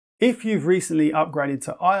If you've recently upgraded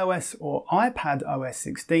to iOS or iPad OS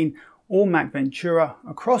 16 or Mac Ventura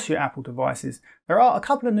across your Apple devices, there are a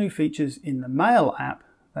couple of new features in the Mail app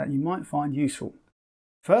that you might find useful.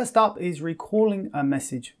 First up is recalling a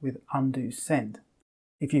message with undo send.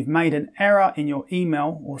 If you've made an error in your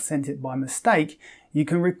email or sent it by mistake, you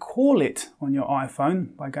can recall it on your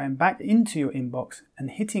iPhone by going back into your inbox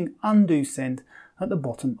and hitting undo send at the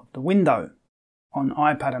bottom of the window. On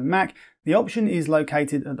iPad and Mac, the option is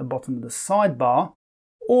located at the bottom of the sidebar,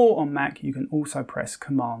 or on Mac you can also press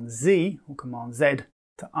Command Z or Command Z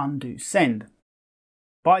to undo send.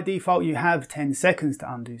 By default you have 10 seconds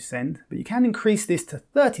to undo send, but you can increase this to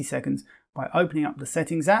 30 seconds by opening up the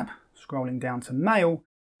Settings app, scrolling down to Mail,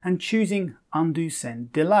 and choosing Undo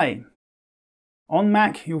Send Delay. On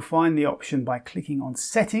Mac you'll find the option by clicking on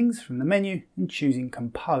Settings from the menu and choosing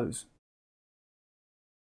Compose.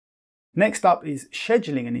 Next up is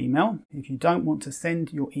scheduling an email. If you don't want to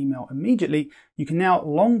send your email immediately, you can now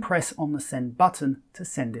long press on the send button to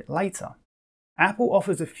send it later. Apple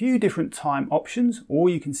offers a few different time options, or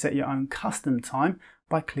you can set your own custom time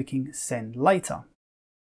by clicking Send Later.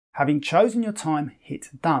 Having chosen your time, hit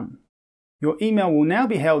Done. Your email will now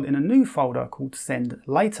be held in a new folder called Send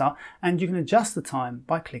Later, and you can adjust the time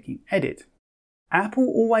by clicking Edit. Apple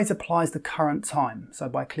always applies the current time, so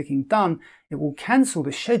by clicking Done, it will cancel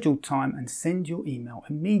the scheduled time and send your email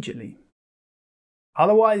immediately.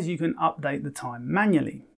 Otherwise, you can update the time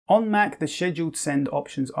manually. On Mac, the scheduled send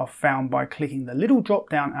options are found by clicking the little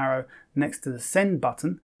drop-down arrow next to the Send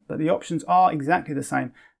button, but the options are exactly the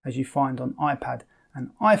same as you find on iPad and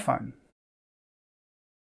iPhone.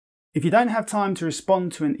 If you don't have time to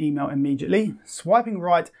respond to an email immediately, swiping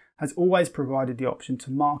right has always provided the option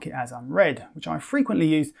to mark it as unread, which I frequently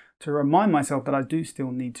use to remind myself that I do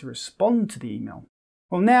still need to respond to the email.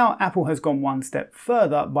 Well, now Apple has gone one step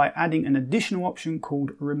further by adding an additional option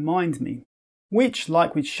called Remind Me, which,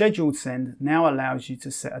 like with scheduled send, now allows you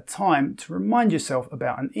to set a time to remind yourself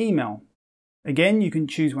about an email. Again, you can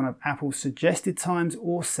choose one of Apple's suggested times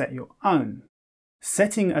or set your own.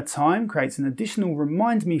 Setting a time creates an additional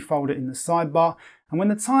Remind Me folder in the sidebar, and when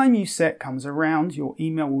the time you set comes around, your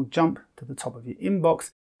email will jump to the top of your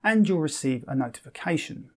inbox and you'll receive a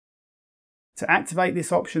notification. To activate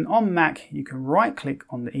this option on Mac, you can right-click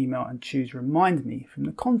on the email and choose Remind Me from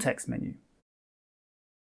the context menu.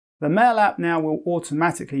 The Mail app now will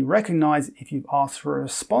automatically recognize if you've asked for a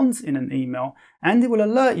response in an email, and it will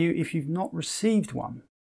alert you if you've not received one.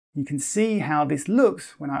 You can see how this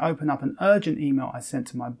looks when I open up an urgent email I sent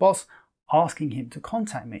to my boss asking him to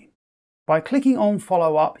contact me. By clicking on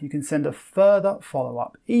Follow Up, you can send a further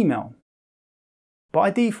follow-up email.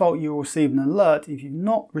 By default, you will receive an alert if you've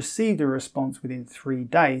not received a response within 3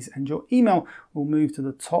 days, and your email will move to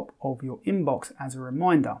the top of your inbox as a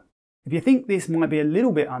reminder. If you think this might be a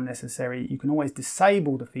little bit unnecessary, you can always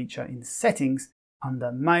disable the feature in Settings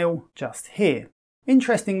under Mail just here.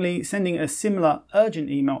 Interestingly, sending a similar urgent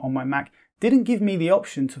email on my Mac didn't give me the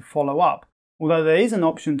option to follow up, although there is an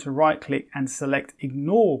option to right-click and select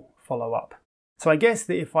Ignore Follow Up. So I guess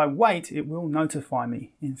that if I wait, it will notify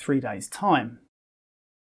me in 3 days' time.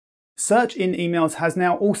 Search in emails has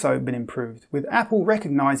now also been improved, with Apple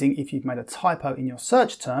recognizing if you've made a typo in your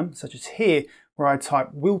search term, such as here where I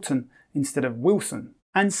type Wilton instead of Wilson.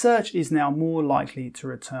 And search is now more likely to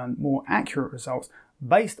return more accurate results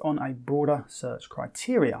based on a broader search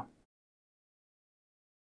criteria.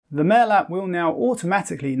 The Mail app will now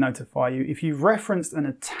automatically notify you if you've referenced an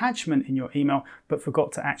attachment in your email but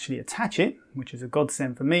forgot to actually attach it, which is a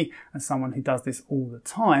godsend for me as someone who does this all the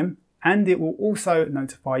time. And it will also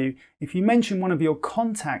notify you if you mention one of your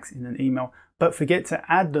contacts in an email but forget to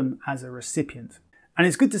add them as a recipient. And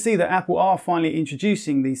it's good to see that Apple are finally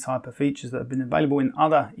introducing these type of features that have been available in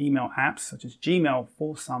other email apps such as Gmail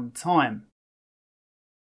for some time.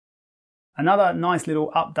 Another nice little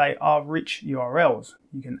update are rich URLs.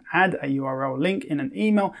 You can add a URL link in an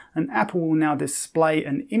email and Apple will now display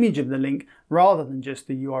an image of the link rather than just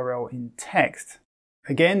the URL in text.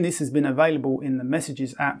 Again, this has been available in the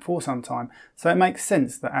Messages app for some time, so it makes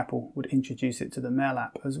sense that Apple would introduce it to the Mail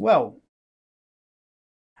app as well.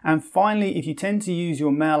 And finally, if you tend to use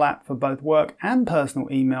your Mail app for both work and personal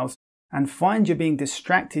emails and find you're being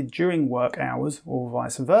distracted during work hours or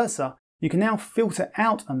vice versa, you can now filter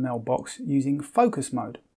out a mailbox using Focus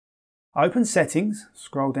mode. Open Settings,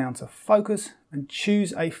 scroll down to Focus and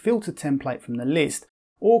choose a filter template from the list,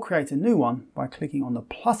 or create a new one by clicking on the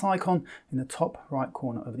plus icon in the top right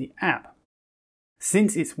corner of the app.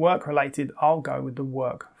 Since it's work related, I'll go with the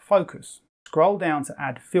work focus. Scroll down to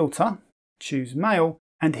Add Filter, choose Mail,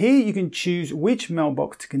 and here you can choose which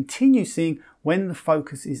mailbox to continue seeing when the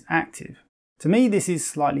focus is active. To me, this is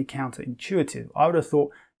slightly counterintuitive. I would have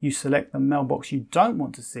thought you select the mailbox you don't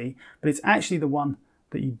want to see, but it's actually the one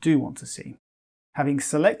that you do want to see. Having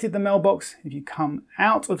selected the mailbox, if you come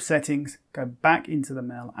out of settings, go back into the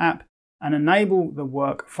Mail app and enable the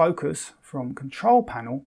work focus from Control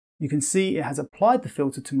Panel, you can see it has applied the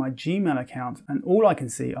filter to my Gmail account and all I can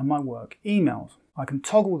see are my work emails. I can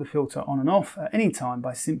toggle the filter on and off at any time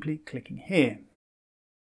by simply clicking here.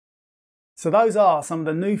 So those are some of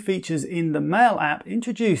the new features in the Mail app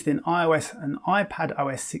introduced in iOS and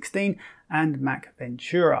iPadOS 16 and Mac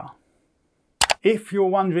Ventura. If you're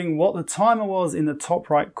wondering what the timer was in the top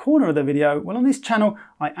right corner of the video, well, on this channel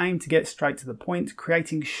I aim to get straight to the point,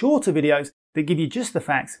 creating shorter videos that give you just the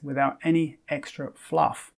facts without any extra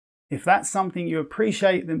fluff. If that's something you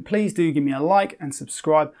appreciate, then please do give me a like and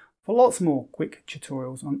subscribe for lots more quick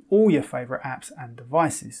tutorials on all your favourite apps and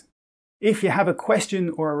devices. If you have a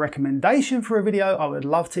question or a recommendation for a video, I would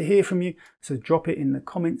love to hear from you, so drop it in the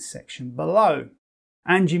comments section below.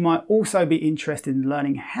 And you might also be interested in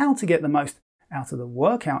learning how to get the most out of the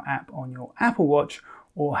Workout app on your Apple Watch,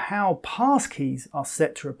 or how passkeys are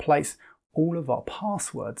set to replace all of our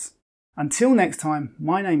passwords. Until next time,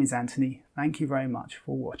 my name is Anthony. Thank you very much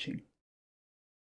for watching.